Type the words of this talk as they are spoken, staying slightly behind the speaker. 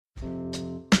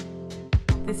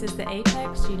This is the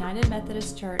Apex United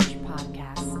Methodist Church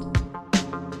podcast.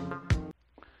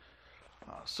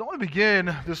 So I want to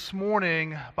begin this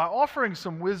morning by offering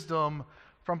some wisdom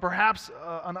from perhaps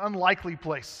an unlikely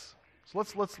place. So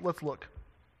let's look.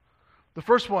 The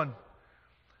first one: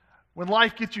 when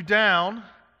life gets you down,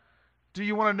 do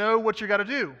you want to know what you got to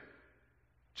do?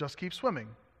 Just keep swimming.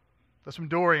 That's from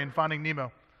Dory in Finding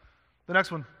Nemo. The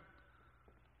next one: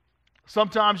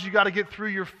 sometimes you got to get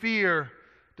through your fear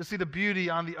to see the beauty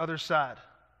on the other side.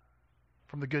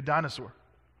 From The Good Dinosaur.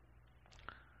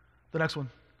 The next one: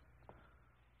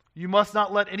 you must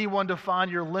not let anyone define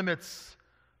your limits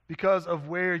because of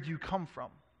where you come from.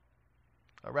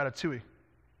 Ratatouille.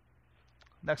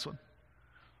 Next one: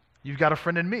 you've got a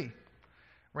friend in me,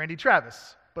 Randy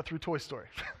Travis, but through Toy Story.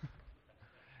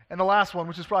 And the last one,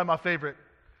 which is probably my favorite: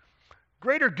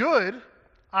 greater good,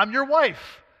 I'm your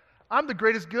wife. I'm the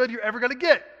greatest good you're ever going to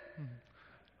get.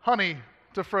 Honey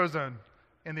to Frozone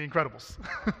in The Incredibles.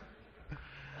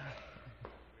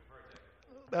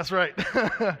 That's right.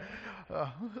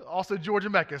 Also Georgia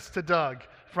Mekas to Doug,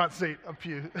 front seat of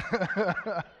Pew.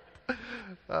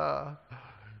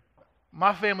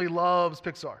 My family loves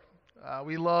Pixar.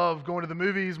 We love going to the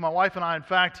movies. My wife and I, in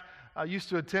fact, used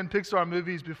to attend Pixar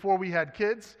movies before we had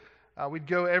kids. We'd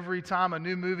go every time a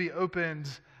new movie opened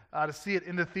to see it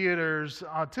in the theaters,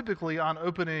 typically on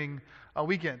opening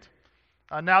weekend.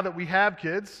 Now that we have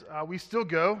kids, we still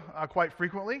go quite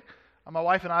frequently. My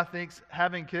wife and I think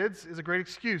having kids is a great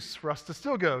excuse for us to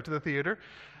still go to the theater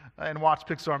and watch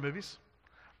Pixar movies.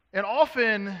 And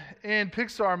often in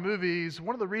Pixar movies,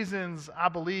 one of the reasons I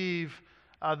believe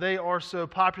they are so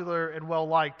popular and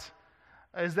well-liked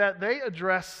is that they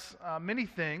address many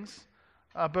things,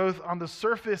 both on the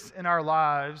surface in our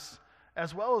lives,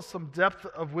 as well as some depth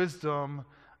of wisdom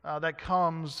that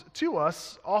comes to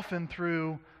us, often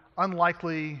through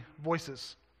unlikely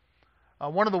voices.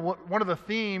 One of the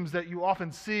themes that you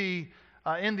often see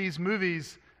in these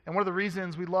movies, and one of the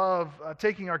reasons we love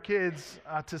taking our kids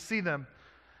to see them,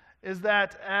 is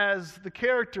that as the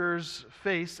characters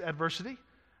face adversity,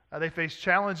 they face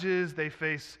challenges, they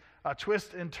face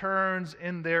twists and turns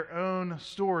in their own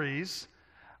stories,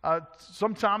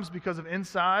 sometimes because of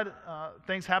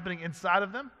things happening inside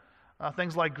of them,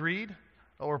 things like greed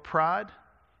or pride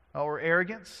or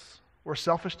arrogance or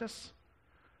selfishness.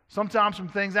 Sometimes from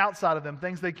things outside of them,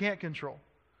 things they can't control,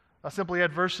 simply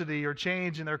adversity or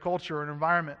change in their culture and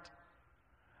environment.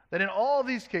 That in all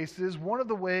these cases, one of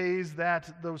the ways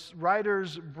that those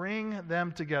writers bring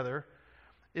them together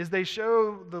is they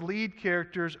show the lead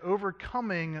characters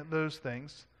overcoming those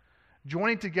things,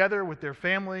 joining together with their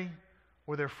family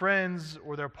or their friends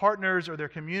or their partners or their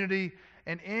community,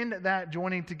 and in that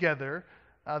joining together,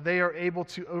 they are able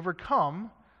to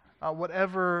overcome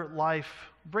whatever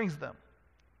life brings them.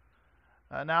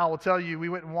 Now I will tell you, we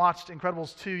went and watched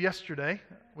Incredibles 2 yesterday,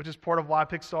 which is part of why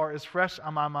Pixar is fresh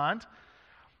on my mind.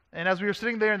 And as we were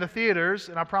sitting there in the theaters,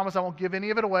 and I promise I won't give any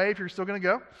of it away if you're still going to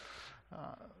go,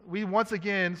 we once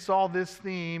again saw this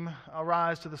theme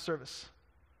arise to the surface.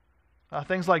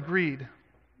 Things like greed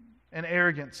and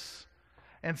arrogance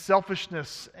and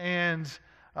selfishness and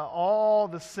all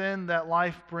the sin that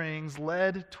life brings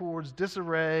led towards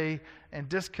disarray and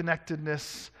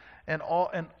disconnectedness and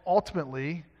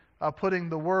ultimately putting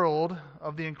the world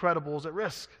of The Incredibles at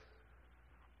risk.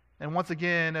 And once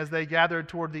again, as they gathered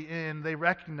toward the end, they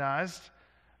recognized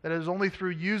that it was only through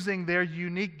using their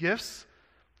unique gifts,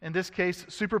 in this case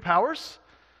superpowers,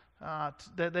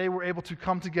 that they were able to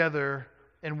come together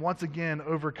and once again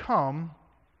overcome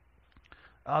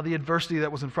the adversity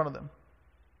that was in front of them.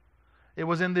 It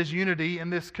was in this unity, in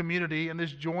this community, in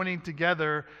this joining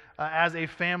together as a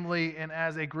family and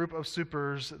as a group of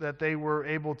supers that they were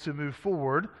able to move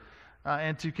forward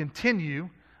and to continue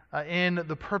in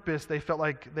the purpose they felt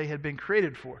like they had been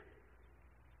created for.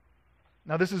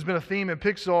 Now, this has been a theme in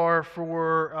Pixar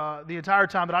for the entire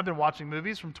time that I've been watching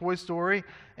movies, from Toy Story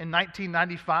in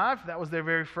 1995, that was their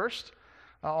very first,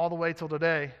 all the way till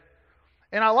today.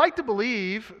 And I like to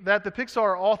believe that the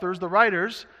Pixar authors, the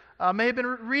writers, may have been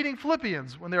reading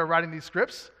Philippians when they were writing these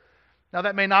scripts. Now,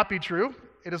 that may not be true.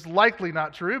 It is likely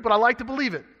not true, but I like to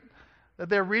believe it, that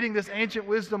they're reading this ancient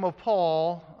wisdom of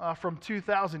Paul from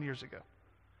 2,000 years ago.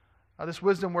 This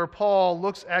wisdom where Paul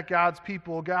looks at God's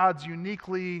people, God's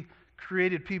uniquely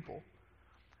created people,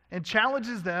 and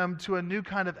challenges them to a new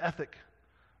kind of ethic,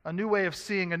 a new way of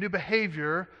seeing, a new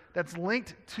behavior that's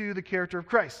linked to the character of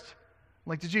Christ,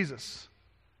 linked to Jesus.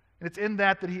 And it's in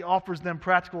that he offers them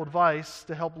practical advice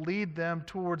to help lead them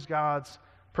towards God's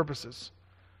purposes.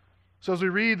 So as we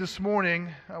read this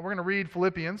morning, we're going to read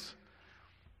Philippians,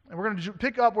 and we're going to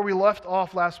pick up where we left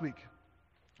off last week.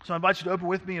 So I invite you to open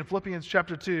with me in Philippians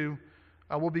chapter 2.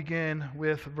 We'll begin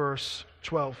with verse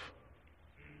 12.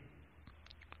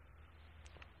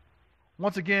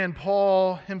 Once again,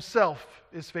 Paul himself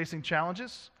is facing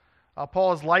challenges.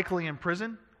 Paul is likely in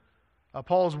prison.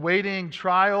 Paul is waiting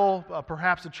trial,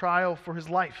 perhaps a trial for his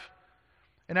life.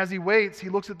 And as he waits, he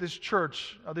looks at this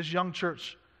church, this young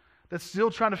church, that's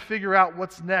still trying to figure out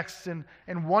what's next and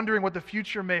wondering what the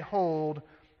future may hold.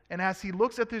 And as he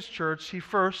looks at this church, he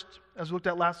first, as we looked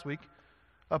at last week,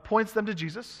 points them to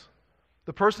Jesus,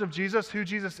 the person of Jesus, who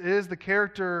Jesus is, the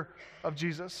character of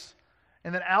Jesus.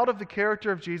 And then out of the character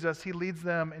of Jesus, he leads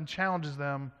them and challenges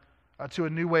them to a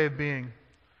new way of being.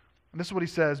 And this is what he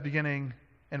says beginning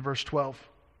in verse 12.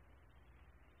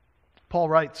 Paul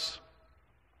writes,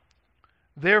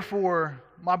 "Therefore,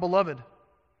 my beloved,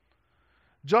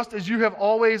 just as you have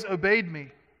always obeyed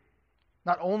me,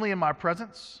 not only in my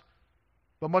presence,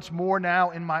 but much more now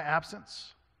in my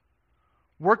absence,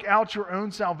 work out your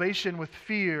own salvation with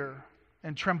fear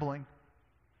and trembling.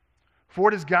 For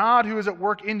it is God who is at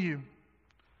work in you,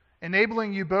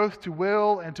 enabling you both to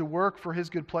will and to work for his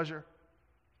good pleasure.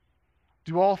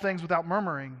 Do all things without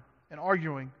murmuring and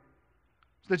arguing,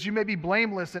 so that you may be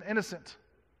blameless and innocent,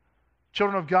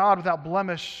 children of God without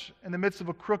blemish in the midst of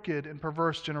a crooked and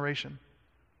perverse generation,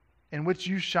 in which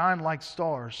you shine like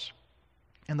stars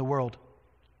in the world.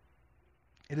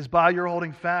 It is by your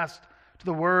holding fast to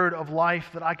the word of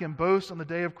life that I can boast on the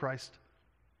day of Christ,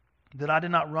 that I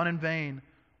did not run in vain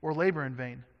or labor in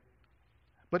vain.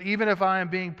 But even if I am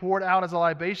being poured out as a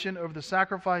libation over the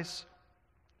sacrifice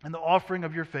and the offering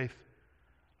of your faith,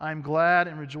 I am glad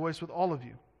and rejoice with all of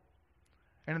you.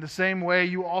 And in the same way,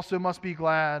 you also must be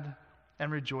glad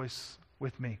and rejoice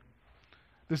with me."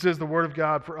 This is the word of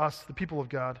God for us, the people of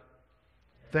God.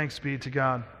 Thanks be to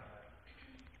God.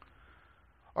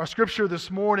 Our scripture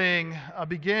this morning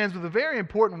begins with a very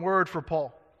important word for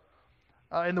Paul.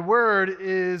 And the word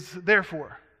is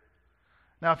therefore.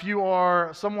 Now, if you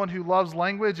are someone who loves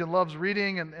language and loves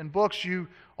reading and books, you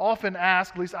often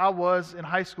ask, at least I was in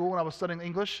high school when I was studying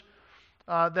English,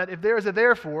 that if there is a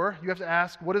therefore, you have to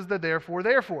ask, what is the therefore?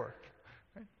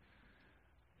 Right?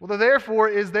 Well, the therefore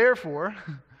is therefore.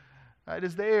 It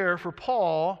is there for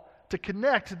Paul to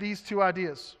connect these two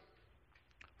ideas.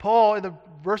 Paul, in the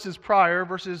verses prior,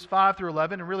 verses 5 through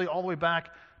 11, and really all the way back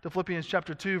to Philippians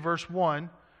chapter 2, verse 1,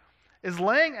 is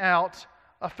laying out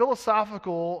a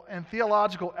philosophical and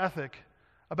theological ethic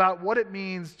about what it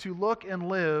means to look and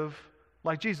live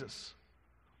like Jesus.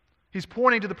 He's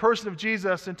pointing to the person of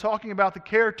Jesus and talking about the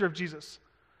character of Jesus,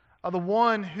 the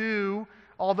one who,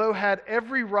 although had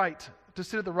every right to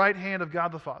sit at the right hand of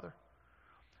God the Father,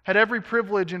 had every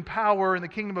privilege and power in the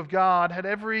kingdom of God, had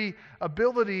every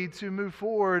ability to move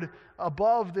forward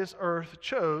above this earth,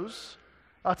 chose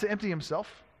to empty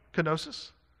himself,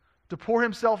 kenosis, to pour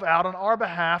himself out on our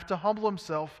behalf, to humble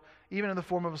himself even in the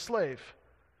form of a slave.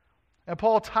 And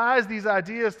Paul ties these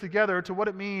ideas together to what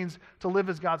it means to live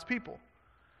as God's people.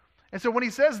 And so when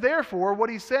he says therefore, what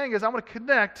he's saying is, I'm going to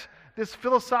connect this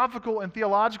philosophical and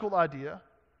theological idea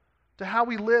to how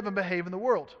we live and behave in the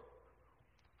world.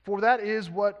 For that is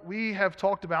what we have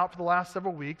talked about for the last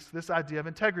several weeks, this idea of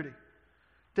integrity.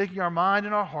 Taking our mind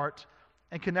and our heart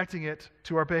and connecting it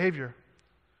to our behavior.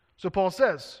 So Paul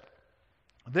says,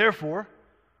 "Therefore,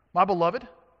 my beloved,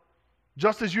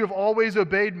 just as you have always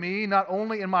obeyed me, not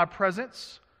only in my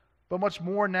presence, but much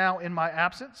more now in my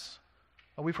absence."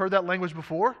 We've heard that language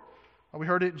before. We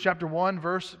heard it in chapter 1,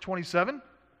 verse 27,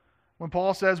 when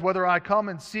Paul says, "Whether I come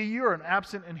and see you or am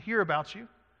absent and hear about you."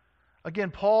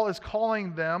 Again, Paul is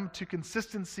calling them to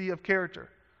consistency of character,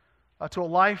 to a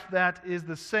life that is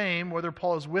the same whether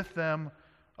Paul is with them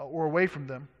or away from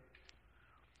them.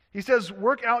 He says,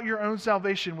 "Work out your own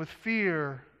salvation with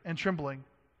fear and trembling,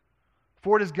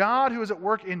 for it is God who is at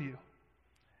work in you,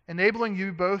 enabling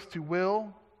you both to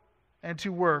will and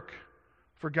to work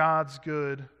for God's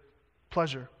good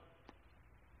pleasure."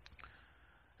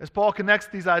 As Paul connects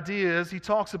these ideas, he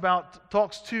talks to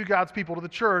God's people, to the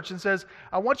church, and says,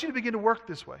 I want you to begin to work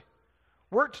this way.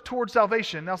 Work towards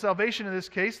salvation. Now, salvation in this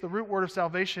case, the root word of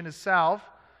salvation is salve,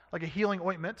 like a healing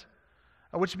ointment,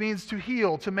 which means to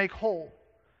heal, to make whole.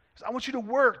 So I want you to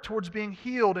work towards being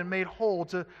healed and made whole,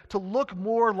 to look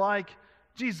more like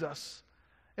Jesus.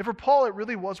 And for Paul, it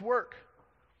really was work.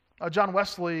 John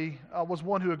Wesley was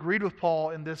one who agreed with Paul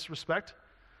in this respect.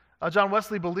 John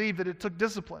Wesley believed that it took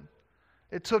discipline.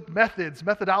 It took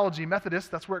methodology,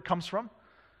 Methodist, that's where it comes from.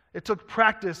 It took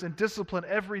practice and discipline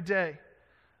every day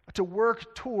to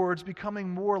work towards becoming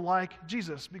more like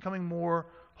Jesus, becoming more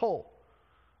whole.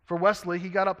 For Wesley, he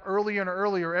got up earlier and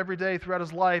earlier every day throughout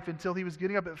his life until he was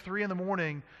getting up at 3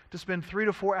 a.m. to spend 3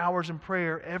 to 4 hours in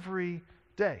prayer every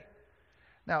day.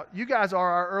 Now, you guys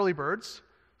are our early birds,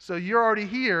 so you're already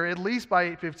here at least by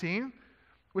 8:15,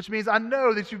 which means I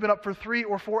know that you've been up for 3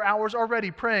 or 4 hours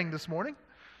already praying this morning.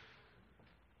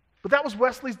 But that was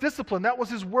Wesley's discipline. That was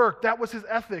his work. That was his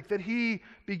ethic, that he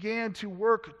began to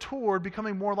work toward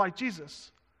becoming more like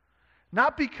Jesus.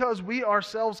 Not because we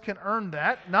ourselves can earn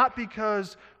that, not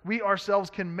because we ourselves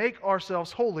can make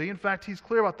ourselves holy. In fact, he's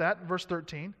clear about that in verse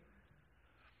 13.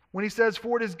 When he says,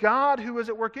 "For it is God who is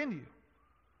at work in you."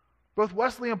 Both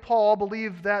Wesley and Paul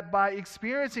believe that by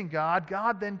experiencing God,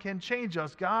 God then can change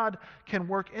us. God can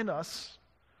work in us,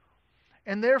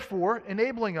 and therefore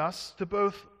enabling us to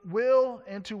both will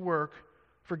and to work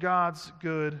for God's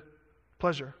good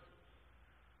pleasure.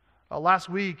 Last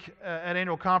week at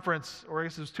annual conference, or I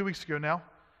guess it was 2 weeks ago now,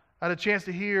 I had a chance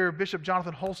to hear Bishop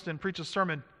Jonathan Holston preach a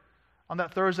sermon on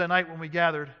that Thursday night when we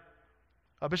gathered.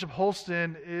 Bishop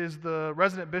Holston is the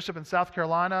resident bishop in South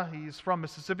Carolina. He's from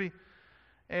Mississippi.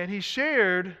 And he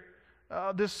shared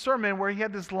this sermon where he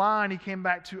had this line he came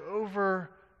back to over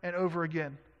and over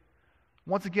again.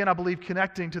 Once again, I believe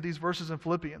connecting to these verses in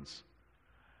Philippians.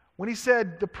 When he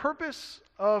said, the purpose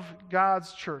of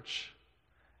God's church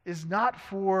is not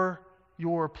for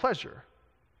your pleasure,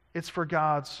 it's for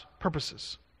God's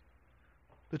purposes.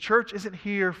 The church isn't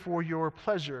here for your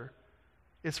pleasure,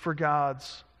 it's for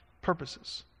God's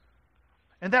purposes.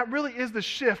 And that really is the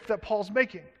shift that Paul's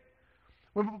making.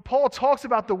 When Paul talks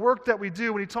about the work that we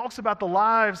do, when he talks about the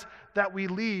lives that we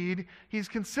lead, he's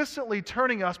consistently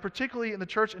turning us, particularly in the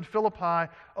church in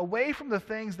Philippi, away from the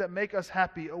things that make us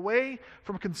happy, away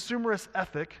from consumerist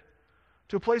ethic,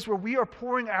 to a place where we are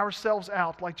pouring ourselves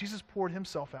out like Jesus poured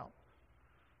himself out.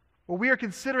 Where we are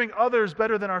considering others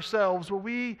better than ourselves, where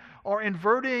we are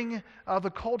inverting the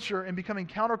culture and becoming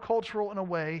countercultural in a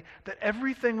way that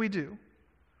everything we do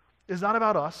is not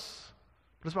about us,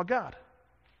 but it's about God.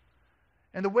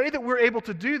 And the way that we're able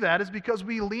to do that is because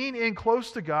we lean in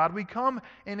close to God, we come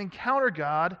and encounter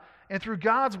God, and through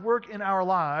God's work in our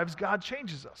lives, God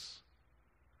changes us.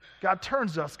 God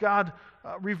turns us. God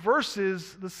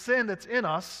reverses the sin that's in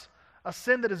us, a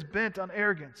sin that is bent on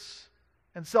arrogance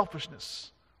and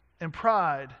selfishness and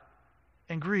pride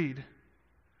and greed,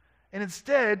 and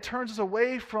instead turns us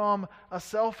away from a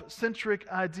self-centric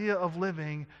idea of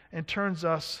living and turns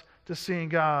us to seeing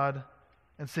God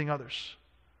and seeing others.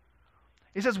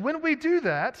 He says, when we do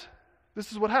that,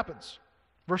 this is what happens.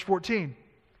 Verse 14.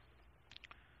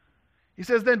 He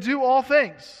says, then do all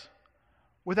things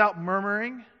without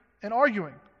murmuring and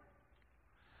arguing.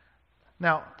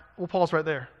 Now, we'll pause right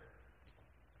there.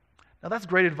 Now, that's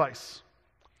great advice.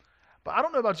 But I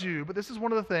don't know about you, but this is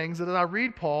one of the things that as I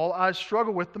read Paul, I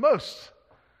struggle with the most.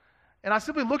 And I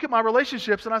simply look at my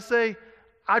relationships and I say,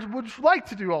 I would like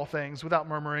to do all things without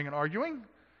murmuring and arguing.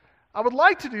 I would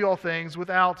like to do all things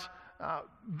without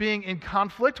being in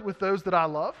conflict with those that I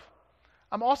love.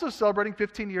 I'm also celebrating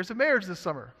 15 years of marriage this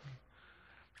summer.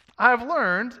 I have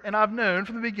learned and I've known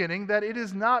from the beginning that it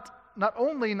is not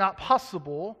only not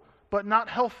possible, but not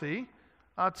healthy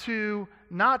to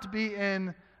not be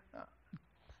in,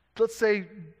 let's say,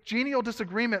 genial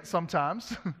disagreement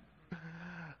sometimes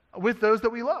with those that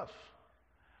we love.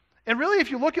 And really, if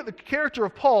you look at the character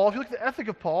of Paul, if you look at the ethic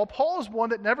of Paul, Paul is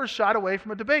one that never shied away from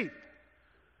a debate.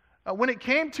 When it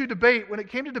came to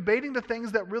debating the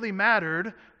things that really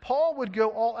mattered, Paul would go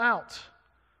all out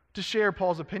to share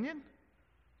Paul's opinion,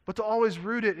 but to always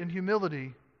root it in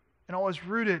humility and always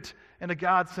root it in a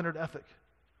God-centered ethic.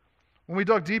 When we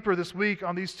dug deeper this week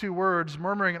on these two words,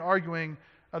 murmuring and arguing,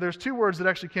 there's two words that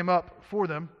actually came up for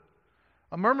them.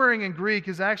 Murmuring in Greek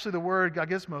is actually the word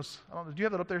gagismos. Do you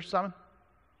have that up there, Simon?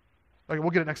 Okay, we'll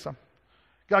get it next time.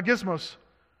 Gagismos,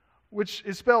 which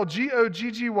is spelled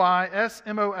Goggysmos.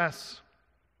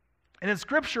 And in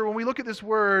Scripture, when we look at this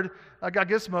word,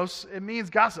 gagismos, it means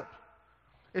gossip.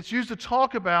 It's used to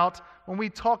talk about when we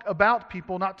talk about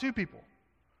people, not to people.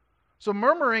 So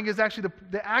murmuring is actually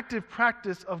the active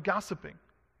practice of gossiping.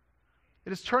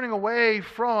 It is turning away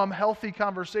from healthy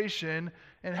conversation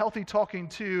and healthy talking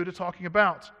to talking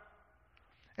about.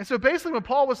 And so basically when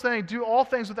Paul was saying, do all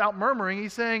things without murmuring,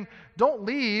 he's saying, don't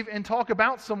leave and talk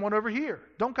about someone over here.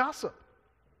 Don't gossip.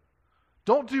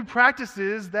 Don't do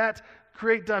practices that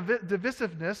create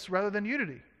divisiveness rather than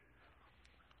unity.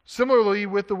 Similarly,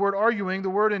 with the word arguing, the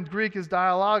word in Greek is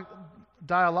dialogismos,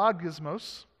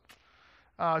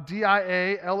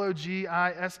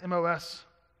 Dialogismos,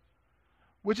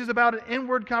 which is about an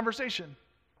inward conversation.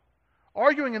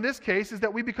 Arguing in this case is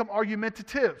that we become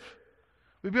argumentative.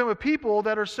 We become a people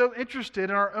that are so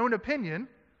interested in our own opinion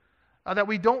that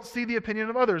we don't see the opinion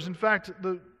of others. In fact,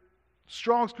 the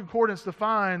Strong's Concordance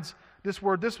defines this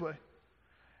word this way.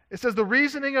 It says, the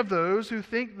reasoning of those who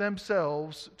think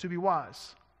themselves to be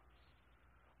wise.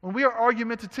 When we are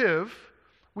argumentative,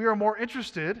 we are more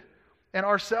interested in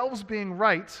ourselves being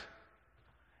right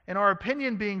and our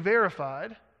opinion being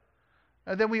verified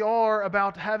than we are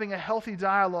about having a healthy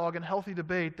dialogue and healthy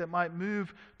debate that might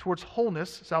move towards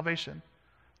wholeness, salvation,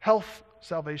 health,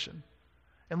 salvation,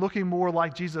 and looking more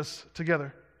like Jesus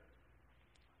together.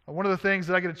 One of the things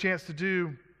that I get a chance to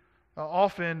do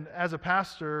often as a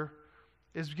pastor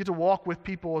is get to walk with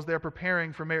people as they're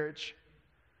preparing for marriage.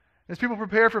 As people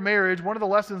prepare for marriage, one of the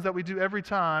lessons that we do every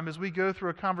time is we go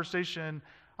through a conversation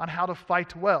on how to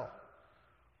fight well.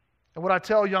 And what I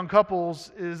tell young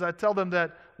couples is I tell them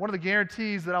that one of the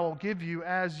guarantees that I will give you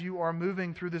as you are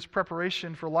moving through this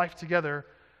preparation for life together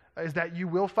is that you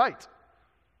will fight.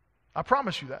 I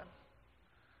promise you that.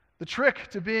 The trick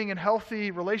to being in a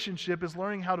healthy relationship is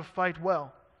learning how to fight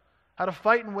well, how to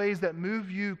fight in ways that move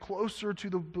you closer to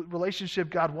the relationship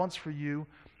God wants for you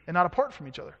and not apart from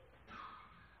each other.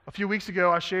 A few weeks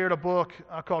ago, I shared a book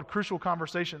called Crucial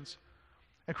Conversations.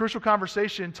 And Crucial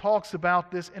Conversation talks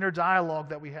about this inner dialogue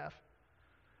that we have.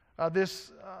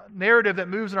 This narrative that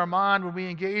moves in our mind when we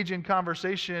engage in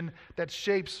conversation that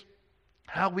shapes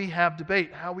how we have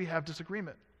debate, how we have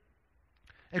disagreement.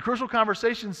 And Crucial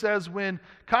Conversation says when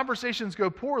conversations go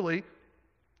poorly,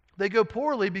 they go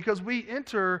poorly because we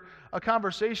enter a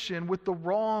conversation with the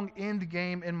wrong end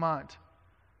game in mind.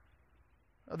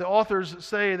 The authors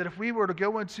say that if we were to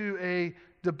go into a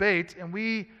debate and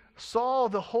we saw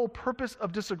the whole purpose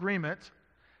of disagreement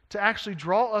to actually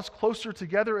draw us closer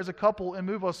together as a couple and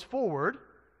move us forward,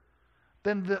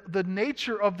 then the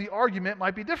nature of the argument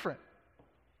might be different.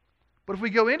 But if we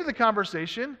go into the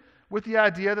conversation with the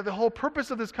idea that the whole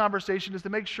purpose of this conversation is to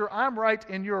make sure I'm right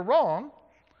and you're wrong,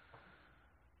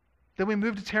 then we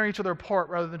move to tearing each other apart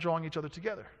rather than drawing each other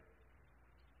together.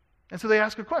 And so they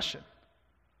ask a question.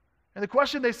 And the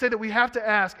question they say that we have to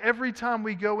ask every time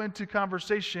we go into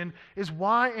conversation is,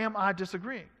 why am I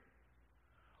disagreeing?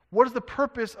 What is the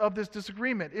purpose of this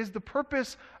disagreement? Is the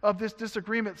purpose of this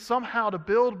disagreement somehow to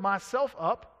build myself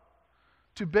up,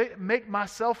 to make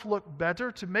myself look better,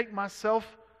 to make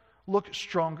myself look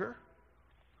stronger?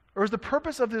 Or is the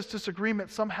purpose of this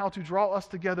disagreement somehow to draw us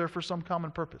together for some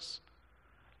common purpose?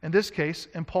 In this case,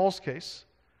 in Paul's case,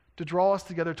 to draw us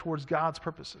together towards God's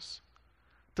purposes,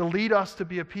 to lead us to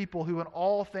be a people who in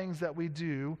all things that we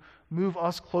do move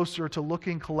us closer to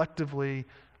looking collectively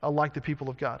like the people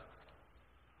of God.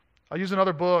 I'll use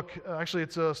another book. Actually,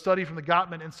 it's a study from the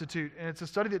Gottman Institute, and it's a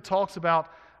study that talks about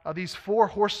these 4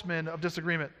 horsemen of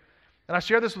disagreement. And I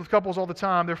share this with couples all the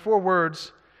time. They're 4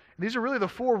 words. And these are really the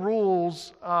 4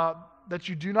 rules that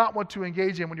you do not want to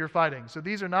engage in when you're fighting. So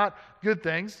these are not good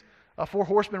things. 4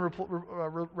 horsemen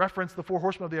reference the 4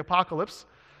 horsemen of the apocalypse.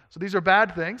 So these are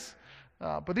bad things.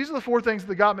 But these are the 4 things that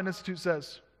the Gottman Institute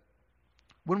says.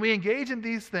 When we engage in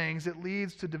these things, it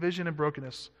leads to division and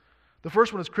brokenness. The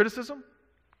first one is criticism.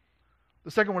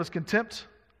 The second one is contempt.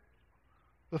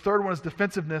 The third one is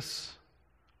defensiveness.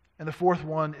 And the fourth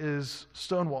one is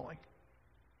stonewalling.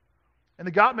 And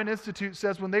the Gottman Institute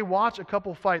says when they watch a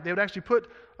couple fight, they would actually put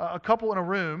a couple in a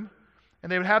room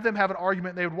and they would have them have an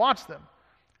argument and they would watch them.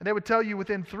 And they would tell you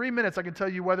within 3 minutes, I can tell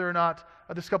you whether or not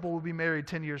this couple will be married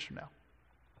 10 years from now.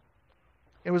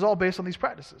 It was all based on these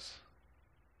practices.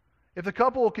 If the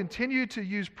couple will continue to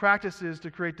use practices to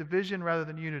create division rather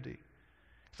than unity,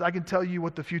 so I can tell you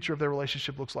what the future of their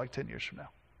relationship looks like 10 years from now.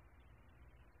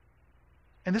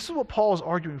 And this is what Paul is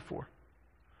arguing for.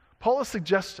 Paul is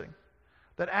suggesting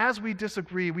that as we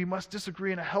disagree, we must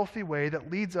disagree in a healthy way that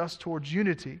leads us towards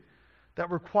unity, that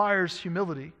requires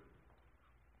humility.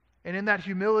 And in that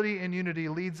humility and unity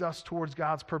leads us towards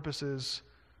God's purposes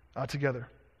together.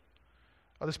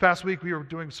 This past week, we were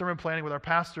doing sermon planning with our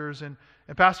pastors, and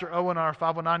Pastor Owen on our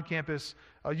 519 campus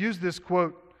used this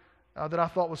quote that I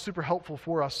thought was super helpful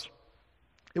for us.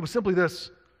 It was simply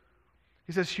this.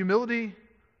 He says, humility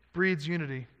breeds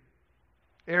unity.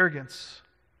 Arrogance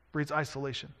breeds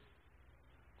isolation.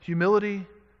 Humility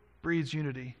breeds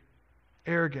unity.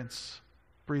 Arrogance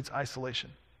breeds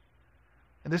isolation.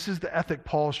 And this is the ethic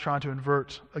Paul is trying to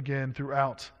invert again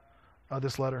throughout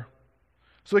this letter.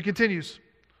 So he continues.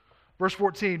 Verse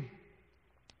 14.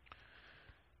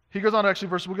 He goes on to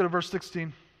we'll go to verse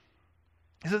 16.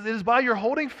 He says, it is by your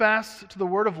holding fast to the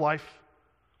word of life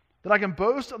that I can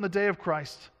boast on the day of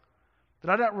Christ, that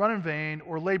I do not run in vain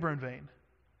or labor in vain.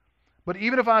 But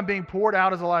even if I am being poured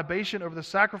out as a libation over the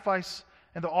sacrifice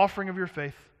and the offering of your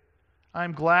faith, I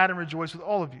am glad and rejoice with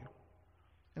all of you.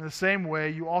 In the same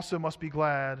way, you also must be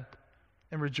glad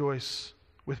and rejoice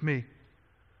with me.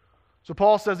 So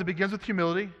Paul says it begins with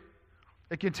humility.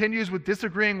 It continues with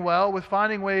disagreeing well, with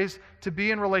finding ways to be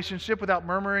in relationship without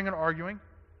murmuring and arguing.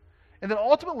 And then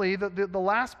ultimately, the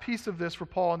last piece of this for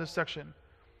Paul in this section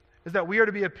is that we are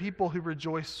to be a people who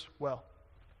rejoice well.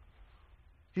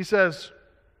 He says,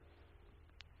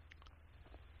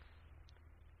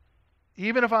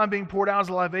 even if I'm being poured out as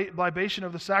a libation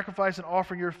of the sacrifice and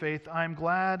offering your faith, I am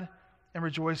glad and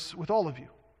rejoice with all of you.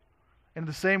 And in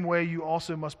the same way, you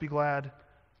also must be glad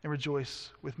and rejoice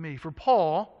with me. For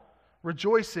Paul,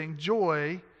 rejoicing,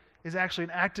 joy, is actually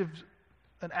an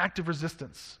active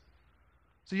resistance.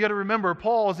 So you got to remember,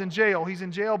 Paul is in jail. He's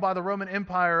in jail by the Roman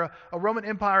Empire, a Roman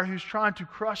Empire who's trying to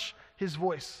crush his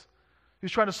voice,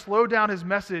 who's trying to slow down his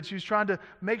message, who's trying to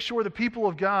make sure the people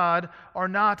of God are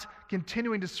not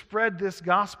continuing to spread this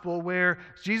gospel where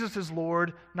Jesus is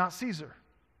Lord, not Caesar.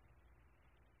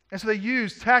 And so they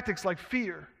use tactics like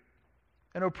fear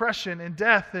and oppression and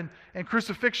death and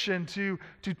crucifixion to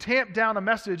tamp down a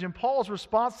message. And Paul's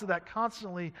response to that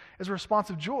constantly is a response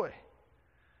of joy.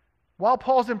 While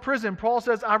Paul's in prison, Paul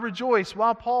says, I rejoice.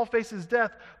 While Paul faces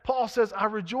death, Paul says, I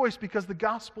rejoice because the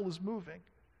gospel is moving.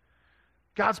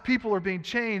 God's people are being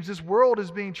changed. This world is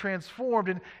being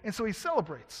transformed. And so he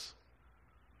celebrates.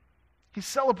 He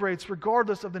celebrates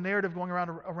regardless of the narrative going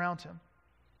around him.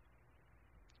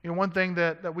 You know, one thing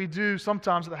that we do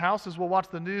sometimes at the house is we'll watch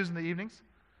the news in the evenings.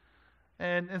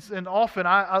 And often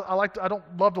I don't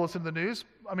love to listen to the news.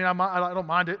 I mean, I don't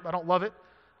mind it. I don't love it.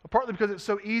 Partly because it's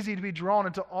so easy to be drawn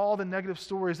into all the negative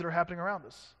stories that are happening around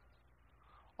us.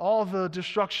 All the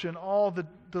destruction, all the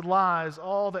lies,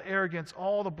 all the arrogance,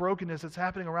 all the brokenness that's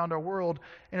happening around our world.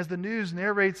 And as the news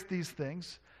narrates these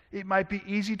things, it might be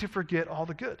easy to forget all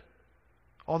the good,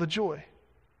 all the joy,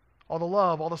 all the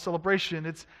love, all the celebration.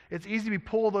 It's easy to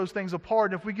pull those things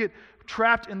apart. And if we get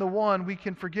trapped in the one, we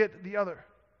can forget the other.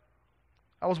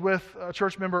 I was with a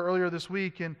church member earlier this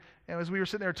week, and as we were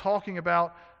sitting there talking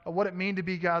about what it meant to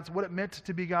be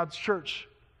God's church,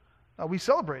 we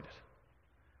celebrated.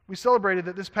 We celebrated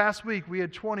that this past week we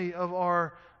had 20 of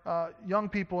our young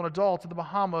people and adults in the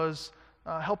Bahamas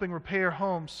helping repair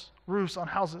homes, roofs on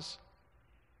houses.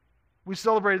 We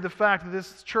celebrated the fact that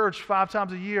this church 5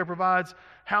 times a year provides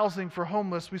housing for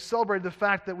homeless. We celebrated the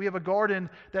fact that we have a garden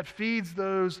that feeds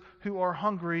those who are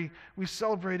hungry. We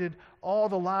celebrated all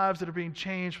the lives that are being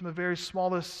changed from the very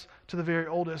smallest to the very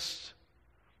oldest.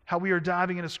 How we are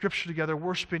diving into Scripture together,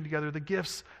 worshiping together, the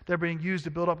gifts that are being used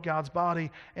to build up God's body.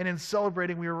 And in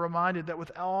celebrating, we are reminded that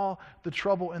with all the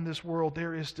trouble in this world,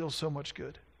 there is still so much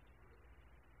good.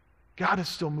 God is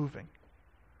still moving.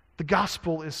 The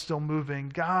gospel is still moving.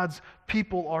 God's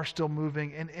people are still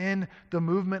moving. And in the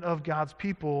movement of God's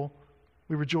people,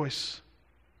 we rejoice.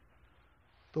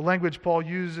 The language Paul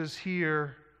uses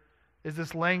here is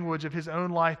this language of his own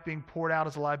life being poured out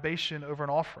as a libation over an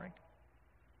offering.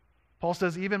 Paul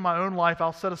says, even my own life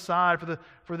I'll set aside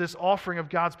for this offering of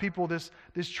God's people, this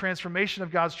transformation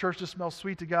of God's church to smell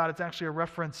sweet to God. It's actually a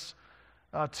reference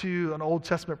to an Old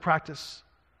Testament practice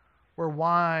where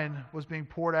wine was being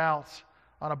poured out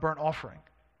on a burnt offering.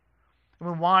 And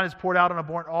when wine is poured out on a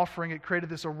burnt offering, it created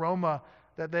this aroma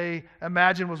that they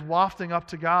imagined was wafting up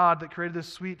to God that created this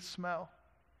sweet smell.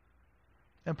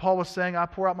 And Paul was saying, I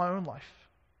pour out my own life.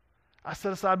 I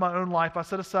set aside my own life. I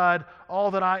set aside all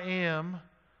that I am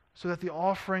so that the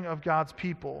offering of God's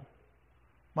people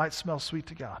might smell sweet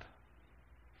to God.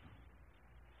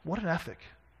 What an ethic.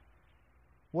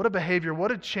 What a behavior.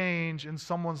 What a change in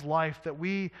someone's life that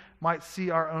we might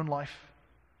see our own life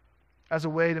as a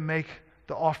way to make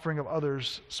the offering of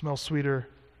others smell sweeter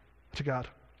to God.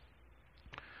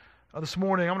 This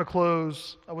morning, I'm going to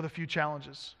close with a few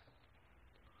challenges.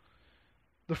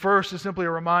 The first is simply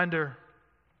a reminder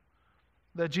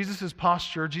that Jesus'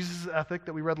 posture, Jesus' ethic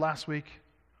that we read last week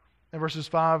in verses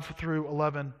 5 through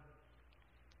 11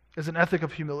 is an ethic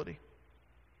of humility.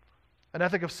 An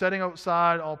ethic of setting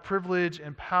aside all privilege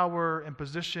and power and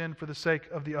position for the sake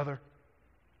of the other.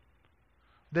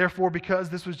 Therefore, because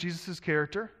this was Jesus'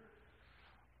 character,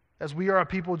 as we are a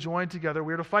people joined together,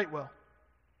 we are to fight well.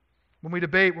 When we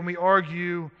debate, when we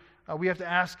argue, we have to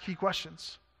ask key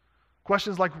questions.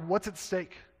 Questions like, what's at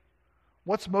stake?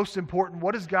 What's most important?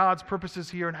 What is God's purposes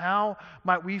here? And how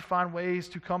might we find ways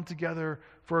to come together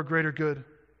for a greater good?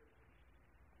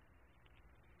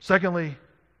 Secondly,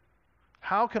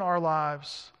 how can our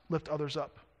lives lift others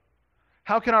up?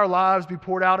 How can our lives be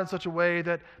poured out in such a way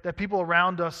that people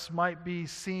around us might be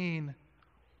seen,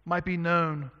 might be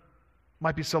known,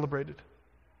 might be celebrated?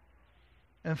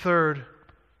 And third,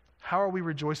 how are we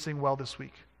rejoicing well this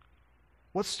week?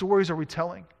 What stories are we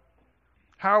telling?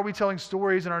 How are we telling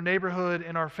stories in our neighborhood,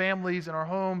 in our families, in our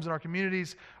homes, in our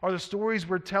communities? Are the stories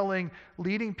we're telling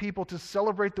leading people to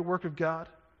celebrate the work of God?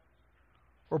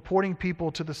 or pointing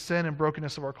people to the sin and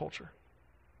brokenness of our culture?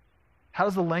 How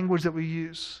does the language that we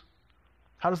use,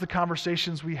 how does the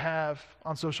conversations we have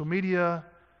on social media,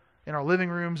 in our living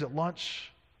rooms, at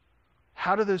lunch,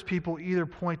 how do those people either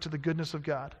point to the goodness of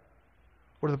God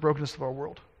or to the brokenness of our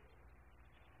world?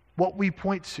 What we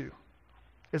point to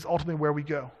is ultimately where we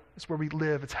go. It's where we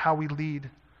live. It's how we lead.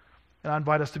 And I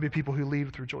invite us to be people who lead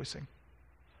with rejoicing.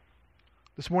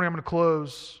 This morning I'm going to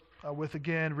close with,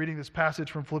 again, reading this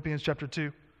passage from Philippians chapter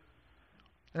 2.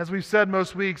 And as we've said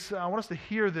most weeks, I want us to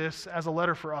hear this as a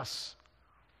letter for us.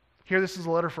 Hear this as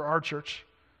a letter for our church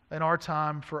and our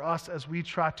time, for us as we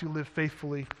try to live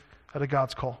faithfully at a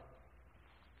God's call.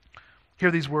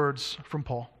 Hear these words from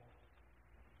Paul.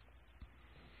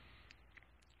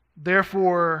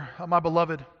 Therefore, my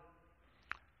beloved,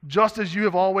 just as you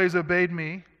have always obeyed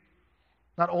me,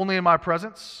 not only in my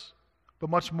presence, but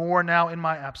much more now in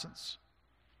my absence,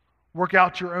 work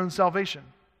out your own salvation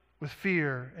with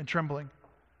fear and trembling.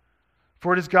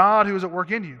 For it is God who is at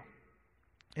work in you,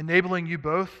 enabling you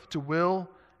both to will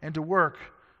and to work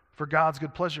for God's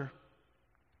good pleasure.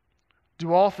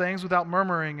 Do all things without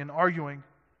murmuring and arguing,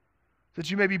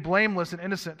 that you may be blameless and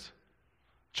innocent,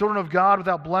 children of God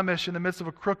without blemish in the midst of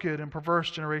a crooked and perverse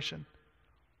generation,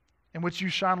 in which you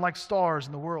shine like stars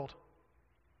in the world.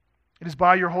 It is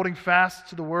by your holding fast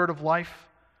to the word of life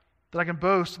that I can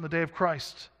boast in the day of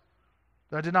Christ,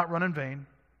 that I did not run in vain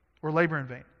or labor in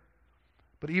vain.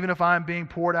 But even if I am being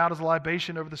poured out as a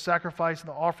libation over the sacrifice and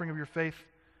the offering of your faith,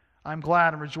 I am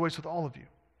glad and rejoice with all of you.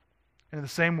 And in the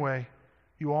same way,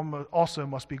 you also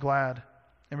must be glad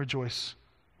and rejoice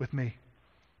with me.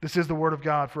 This is the word of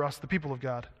God for us, the people of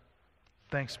God.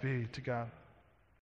 Thanks be to God.